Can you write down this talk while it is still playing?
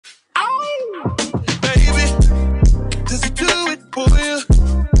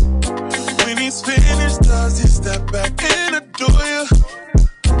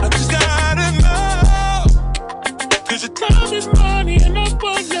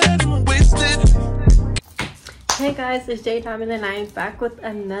Hey guys, it's J Diamond and I am back with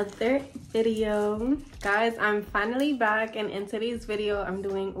another video. Guys, I'm finally back, and in today's video I'm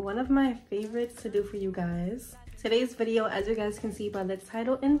doing one of my favorites to do for you guys. Today's video, as you guys can see by the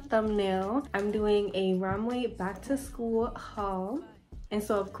title and thumbnail, I'm doing a Romwe back to school haul. And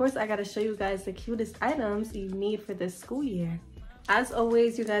so of course I gotta show you guys the cutest items you need for this school year. As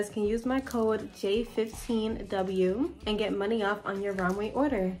always, you guys can use my code J15W and get money off on your Romwe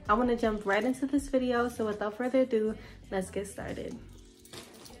order. I want to jump right into this video, so without further ado, let's get started.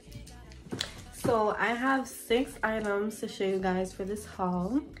 So I have 6 items to show you guys for this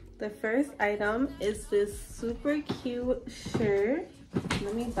haul. The first item is this super cute shirt.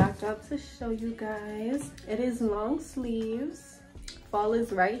 Let me back up to show you guys. It is long sleeves. Fall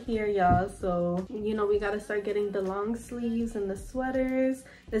is right here, y'all, so you know we gotta start getting the long sleeves and the sweaters.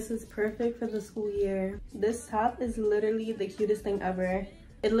 This is perfect for the school year. This top is literally the cutest thing ever.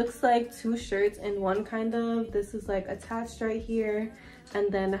 It looks like 2 shirts in one, kind of. This is like attached right here, and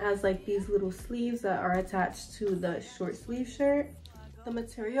then it has like these little sleeves that are attached to the short sleeve shirt. The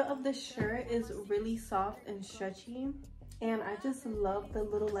material of this shirt is really soft and stretchy, and I just love the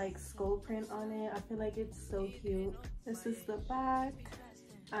little like skull print on it. I feel like it's so cute. This is the back.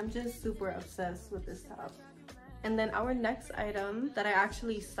 I'm just super obsessed with this top. And then our next item that I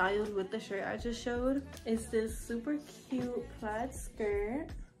actually styled with the shirt I just showed is this super cute plaid skirt.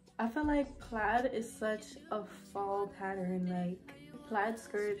 I feel like plaid is such a fall pattern, like plaid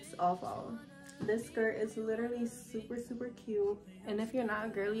skirts all fall. This skirt is literally super cute, and if you're not a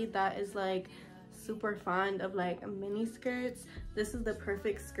girly that is like super fond of like mini skirts, this is the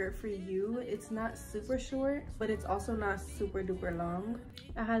perfect skirt for you. It's not super short, but it's also not super duper long.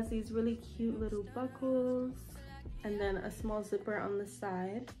 It has these really cute little buckles and then a small zipper on the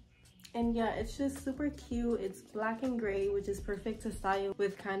side. And yeah, it's just super cute. It's black and gray, which is perfect to style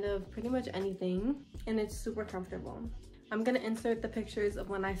with kind of pretty much anything, and it's super comfortable. I'm gonna insert the pictures of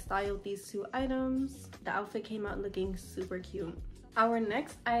when I styled these 2 items. The outfit came out looking super cute. Our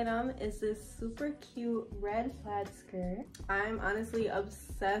next item is this super cute red plaid skirt. I'm honestly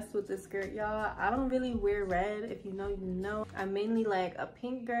obsessed with this skirt, y'all. I don't really wear red. If you know, you know. I'm mainly like a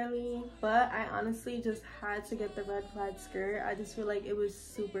pink girly, but I honestly just had to get the red plaid skirt. I just feel like it was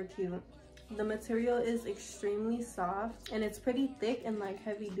super cute. The material is extremely soft, and it's pretty thick and like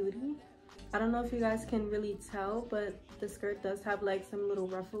heavy duty. I don't know if you guys can really tell, but the skirt does have like some little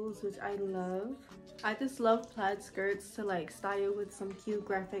ruffles, which I love. I just love plaid skirts to like style with some cute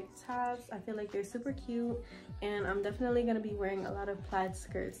graphic tops. I feel like they're super cute, and I'm definitely gonna be wearing a lot of plaid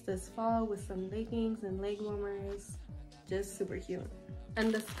skirts this fall with some leggings and leg warmers. Just super cute.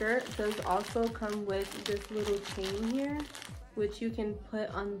 And the skirt does also come with this little chain here, which you can put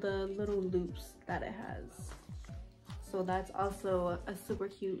on the little loops that it has. So that's also a super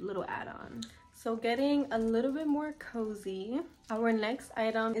cute little add-on. So getting a little bit more cozy, our next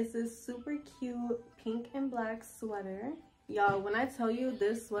item is this super cute pink and black sweater. Y'all, when I tell you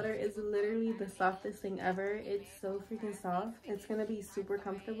this sweater is literally the softest thing ever, it's so freaking soft. It's gonna be super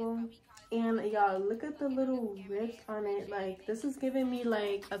comfortable. And y'all, look at the little rips on it. Like, this is giving me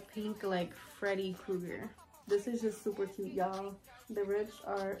like a pink like Freddy Krueger. This is just super cute, y'all. The rips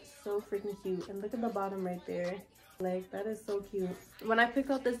are so freaking cute, and look at the bottom right there. Like, that is so cute. When I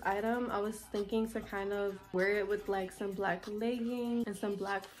picked up this item, I was thinking to kind of wear it with like some black leggings and some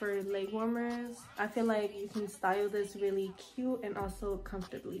black fur leg warmers. I feel like you can style this really cute and also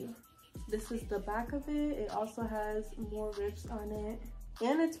comfortably. This is the back of it. It also has more rips on it,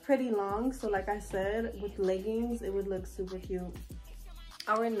 and it's pretty long, so like I said, with leggings it would look super cute.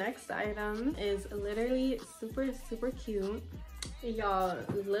 Our next item is literally super cute. Y'all,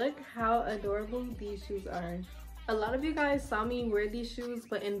 look how adorable these shoes are. A lot of you guys saw me wear these shoes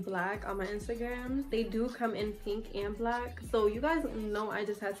but in black on my Instagram. They do come in pink and black, so you guys know I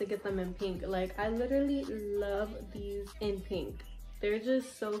just had to get them in pink. Like, I literally love these in pink. They're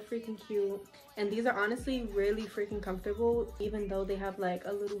just so freaking cute, and these are honestly really freaking comfortable, even though they have like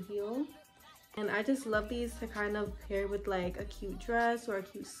a little heel. And I just love these to kind of pair with like a cute dress or a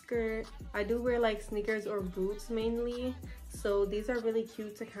cute skirt. I do wear like sneakers or boots mainly, so these are really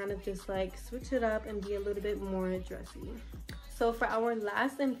cute to kind of just like switch it up and be a little bit more dressy. So for our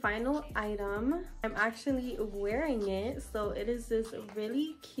last and final item, I'm actually wearing it. So it is this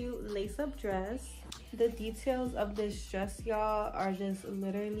really cute lace-up dress. The details of this dress, y'all, are just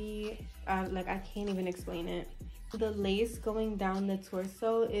literally like, I can't even explain it. The lace going down the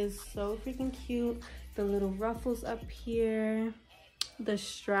torso is so freaking cute. The little ruffles up here, the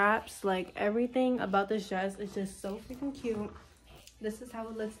straps, like everything about this dress is just so freaking cute. This is how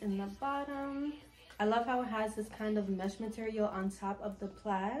it looks in the bottom. I love how it has this kind of mesh material on top of the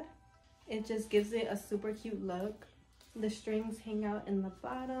plaid. It just gives it a super cute look. The strings hang out in the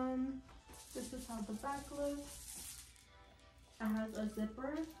bottom. This is how the back looks. It has a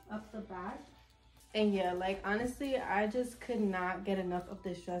zipper up the back. And yeah, like honestly, I just could not get enough of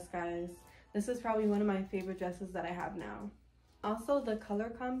this dress, guys. This is probably one of my favorite dresses that I have now. Also, the color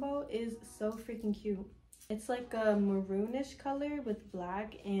combo is so freaking cute. It's like a maroonish color with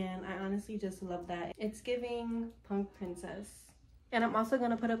black, and I honestly just love that. It's giving punk princess. And I'm also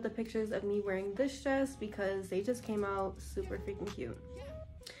gonna put up the pictures of me wearing this dress because they just came out super freaking cute.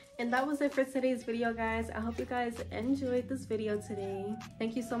 And that was it for today's video, guys. I hope you guys enjoyed this video today.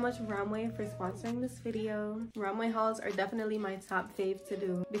 Thank you so much, Romwe, for sponsoring this video. Romwe hauls are definitely my top fave to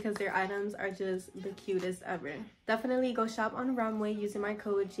do because their items are just the cutest ever. Definitely go shop on Romwe using my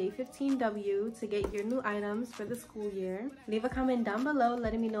code J15W to get your new items for the school year. Leave a comment down below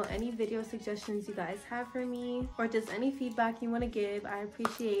letting me know any video suggestions you guys have for me or just any feedback you want to give. I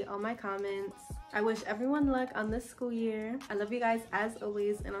appreciate all my comments. I wish everyone luck on this school year. I love you guys as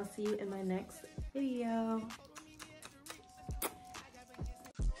always, and I'll see you in my next video.